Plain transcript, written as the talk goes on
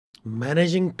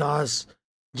managing tasks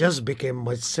just became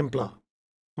much simpler.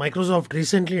 Microsoft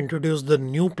recently introduced the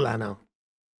new planner.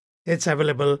 It's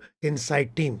available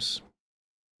inside Teams.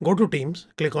 Go to Teams,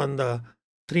 click on the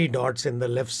three dots in the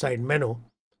left side menu,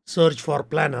 search for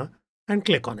planner, and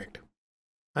click on it.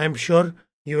 I am sure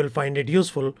you will find it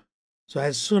useful. So,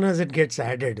 as soon as it gets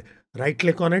added, right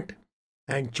click on it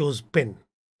and choose Pin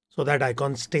so that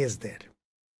icon stays there.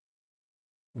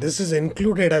 This is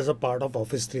included as a part of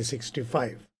Office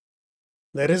 365.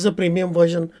 There is a premium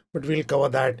version, but we'll cover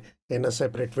that in a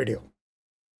separate video.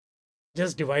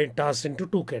 Just divide tasks into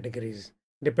two categories,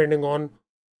 depending on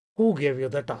who gave you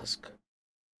the task.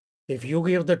 If you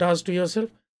give the task to yourself,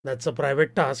 that's a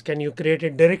private task and you create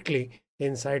it directly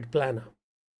inside Planner.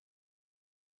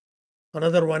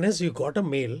 Another one is you got a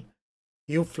mail,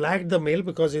 you flagged the mail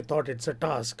because you thought it's a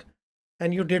task,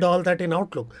 and you did all that in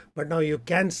Outlook, but now you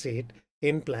can see it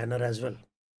in Planner as well.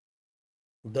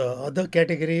 The other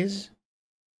category is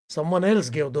someone else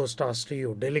gave those tasks to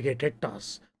you, delegated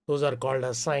tasks. Those are called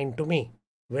assigned to me.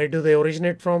 Where do they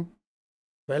originate from?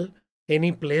 Well,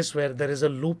 any place where there is a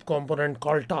loop component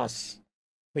called tasks,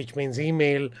 which means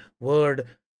email, Word,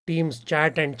 Teams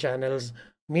chat and channels,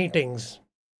 meetings,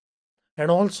 and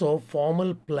also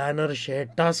formal planner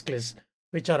shared task lists,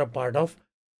 which are a part of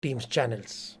Teams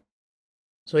channels.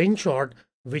 So in short,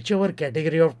 whichever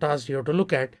category of tasks you have to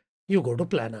look at, you go to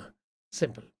Planner.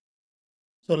 Simple.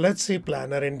 So let's see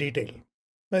Planner in detail.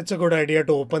 It's a good idea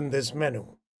to open this menu.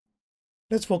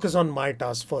 Let's focus on My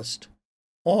Task first.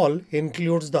 All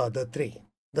includes the other three.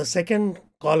 The second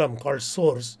column called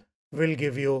Source will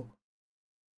give you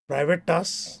private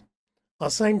tasks.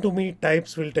 Assigned to me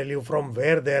types will tell you from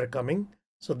where they are coming.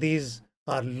 So these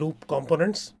are loop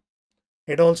components.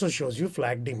 It also shows you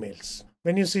flagged emails.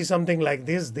 When you see something like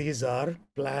this, these are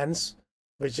plans,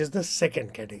 which is the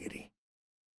second category.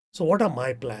 So what are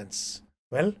my plans?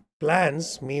 Well,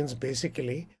 plans means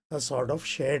basically a sort of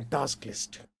shared task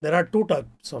list. There are two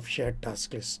types of shared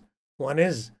task lists. One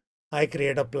is I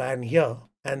create a plan here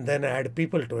and then add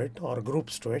people to it or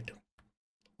groups to it.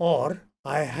 Or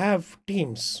I have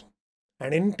teams,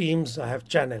 and in teams I have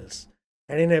channels.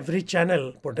 And in every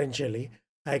channel, potentially,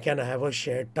 I can have a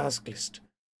shared task list.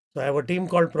 So I have a team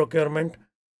called procurement.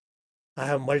 I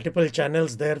have multiple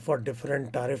channels there for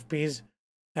different RFPs.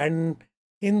 And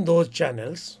in those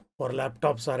channels, for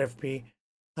laptops RFP,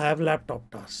 I have laptop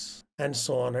tasks and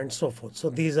so on and so forth. So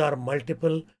these are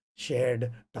multiple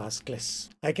shared task lists.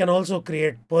 I can also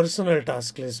create personal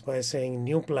task lists by saying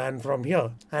new plan from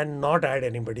here and not add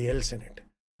anybody else in it.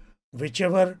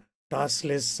 Whichever task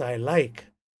lists I like,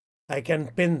 I can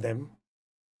pin them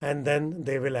and then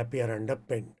they will appear under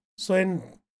pinned. So in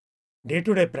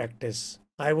day-to-day practice,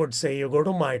 I would say you go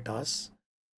to My Tasks,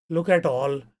 look at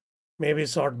all, maybe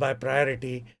sort by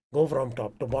priority, go from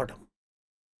top to bottom.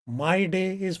 My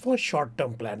Day is for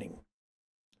short-term planning.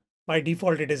 By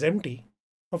default, it is empty.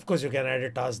 Of course, you can add a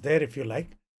task there if you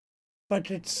like,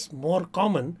 but it's more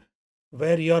common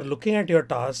where you're looking at your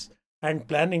tasks and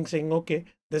planning, saying, okay,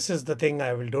 this is the thing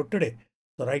I will do today.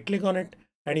 So right click on it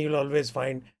and you'll always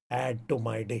find Add to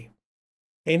My Day.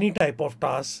 Any type of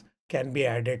task can be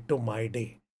added to My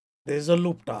Day. There is a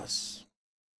loop task.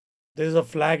 There is a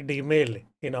flagged email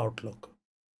in Outlook.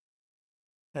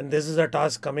 And this is a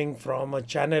task coming from a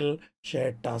channel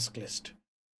shared task list.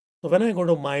 So when I go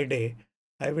to My Day,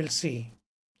 I will see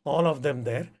all of them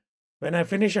there. When I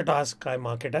finish a task, I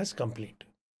mark it as complete.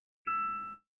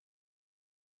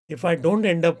 If I don't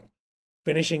end up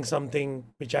finishing something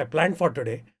which I planned for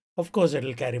today, of course, it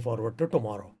will carry forward to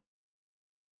tomorrow.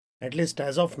 At least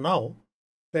as of now,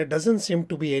 there doesn't seem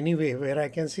to be any way where I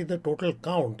can see the total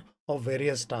count of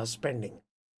various tasks pending.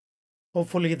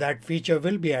 Hopefully that feature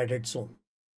will be added soon.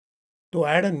 To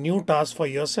add a new task for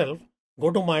yourself,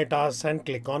 go to My Tasks and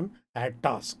click on Add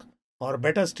Task. Or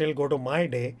better still, go to My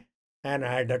Day and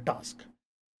add a task.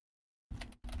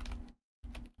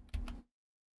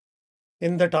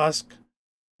 In the task,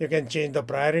 you can change the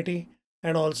priority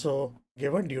and also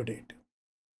give a due date.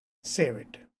 Save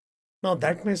it. Now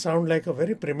that may sound like a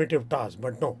very primitive task,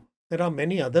 but no, there are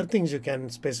many other things you can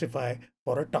specify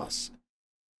for a task.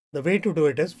 The way to do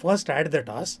it is first add the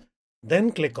task,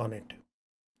 then click on it.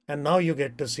 And now you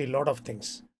get to see a lot of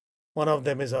things. One of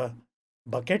them is a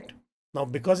bucket. Now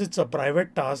because it's a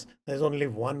private task, there's only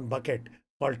one bucket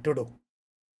called to do.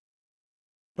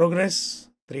 Progress,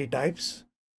 three types.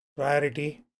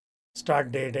 Priority,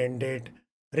 start date, end date,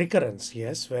 recurrence,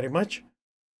 yes, very much.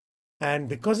 And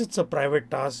because it's a private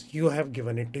task, you have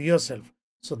given it to yourself.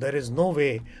 So there is no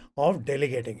way of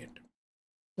delegating it.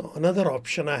 So another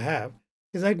option I have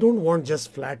is I don't want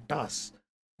just flat tasks.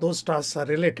 Those tasks are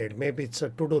related. Maybe it's a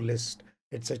to-do list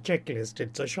it's a checklist,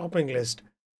 it's a shopping list.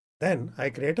 Then I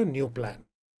create a new plan.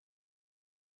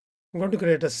 I'm going to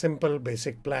create a simple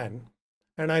basic plan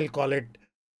and I'll call it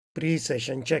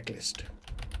pre-session checklist.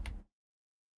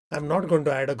 I'm not going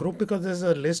to add a group because this is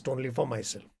a list only for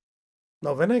myself.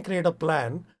 Now, when I create a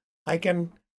plan, I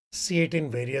can see it in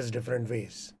various different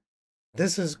ways.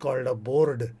 This is called a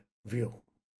board view,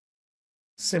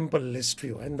 simple list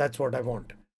view, and that's what I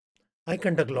want. I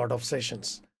conduct a lot of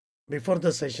sessions. Before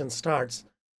the session starts,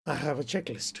 I have a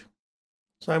checklist.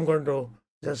 So I'm going to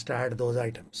just add those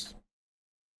items.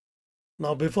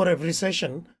 Now, before every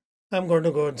session, I'm going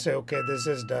to go and say, okay, this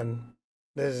is done,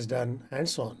 and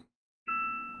so on.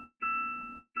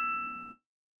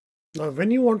 Now,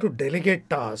 when you want to delegate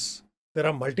tasks, there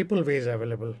are multiple ways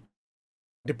available,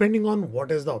 depending on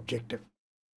what is the objective.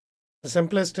 The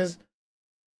simplest is,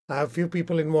 I have few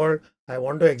people involved, I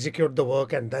want to execute the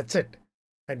work and that's it.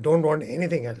 I don't want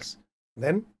anything else.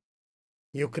 Then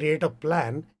you create a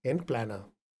plan in Planner.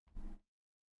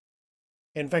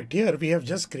 In fact, here we have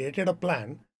just created a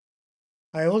plan.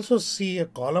 I also see a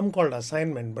column called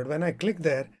assignment, but when I click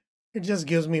there, it just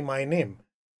gives me my name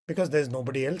because there's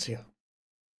nobody else here.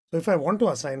 So if I want to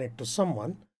assign it to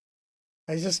someone,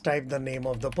 I just type the name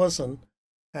of the person,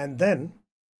 and then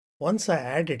once I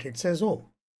add it, it says, oh,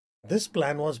 this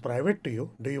plan was private to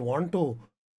you. Do you want to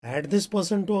add this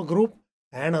person to a group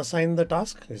and assign the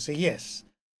task? You say yes.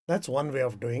 That's one way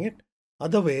of doing it.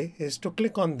 Other way is to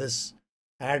click on this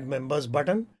add members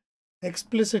button,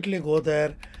 explicitly go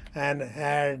there and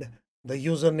add the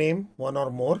username, one or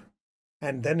more,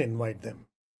 and then invite them.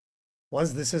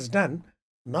 Once this is done,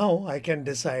 now I can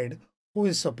decide who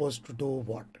is supposed to do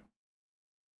what.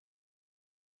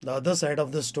 The other side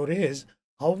of the story is,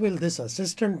 how will this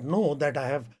assistant know that I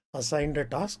have assigned a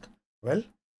task? Well,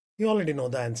 you already know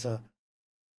the answer.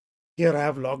 Here I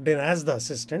have logged in as the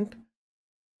assistant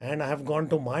and I have gone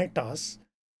to my tasks.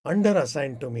 Under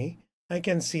assigned to me, I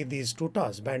can see these two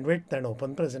tasks, bandwidth and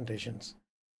open presentations.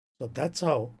 So that's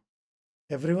how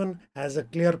everyone has a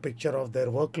clear picture of their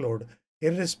workload,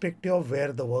 irrespective of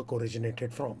where the work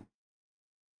originated from.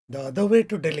 The other way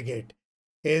to delegate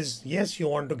is, yes, you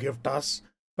want to give tasks,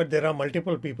 but there are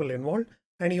multiple people involved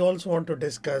and you also want to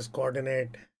discuss, coordinate,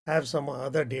 have some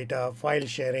other data, file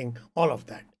sharing, all of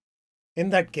that. In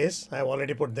that case, I've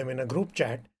already put them in a group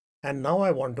chat and now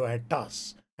I want to add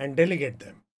tasks and delegate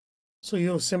them. So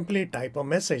you simply type a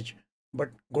message,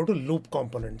 but go to loop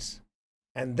components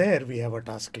and there we have a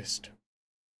task list.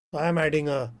 So I'm adding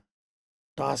a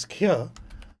task here.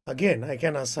 Again, I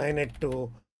can assign it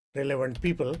to relevant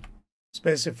people,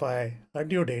 specify a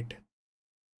due date,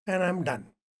 and I'm done.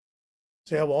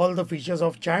 So you have all the features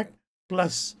of chat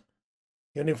plus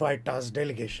unified task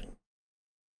delegation.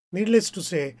 Needless to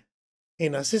say,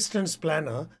 in Assistance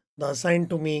Planner, the Assign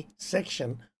to Me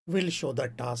section will show the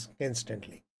task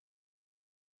instantly.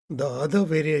 The other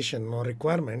variation or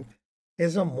requirement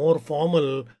is a more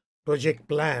formal project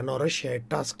plan or a shared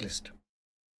task list.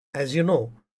 As you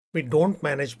know, we don't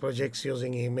manage projects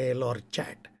using email or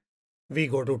chat. We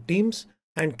go to Teams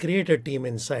and create a team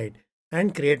inside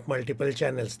and create multiple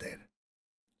channels there.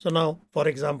 So now, for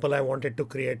example, I wanted to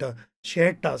create a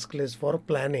shared task list for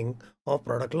planning of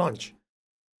product launch.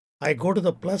 I go to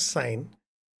the plus sign.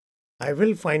 I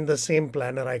will find the same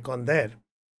planner icon there.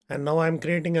 And now I'm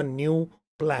creating a new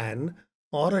plan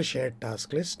or a shared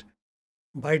task list.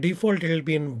 By default, it will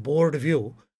be in board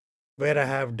view where I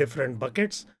have different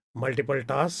buckets, multiple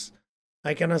tasks.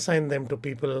 I can assign them to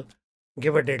people,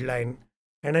 give a deadline,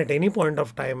 and at any point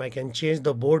of time, I can change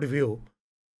the board view.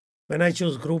 When I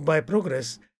choose group by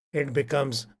progress, it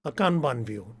becomes a Kanban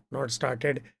view, not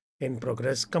started, in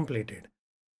progress, completed.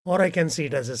 Or I can see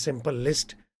it as a simple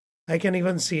list. I can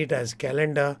even see it as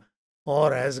calendar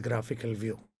or as graphical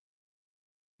view.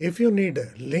 If you need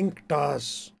linked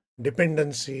tasks,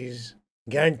 dependencies,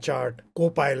 Gantt chart,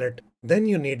 Copilot, then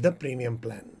you need the premium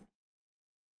plan.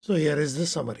 So here is the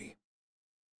summary.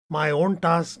 My own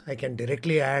tasks I can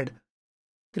directly add,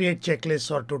 create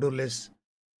checklists or to-do lists,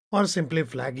 or simply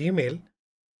flag email.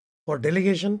 For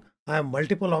delegation, I have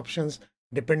multiple options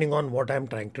depending on what I'm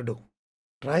trying to do.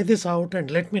 Try this out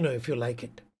and let me know if you like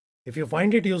it. If you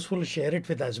find it useful, share it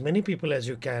with as many people as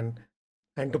you can.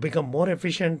 And to become more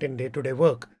efficient in day-to-day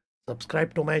work,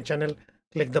 subscribe to my channel,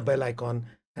 click the bell icon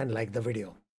and like the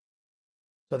video.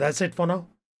 So that's it for now.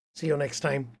 See you next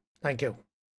time. Thank you.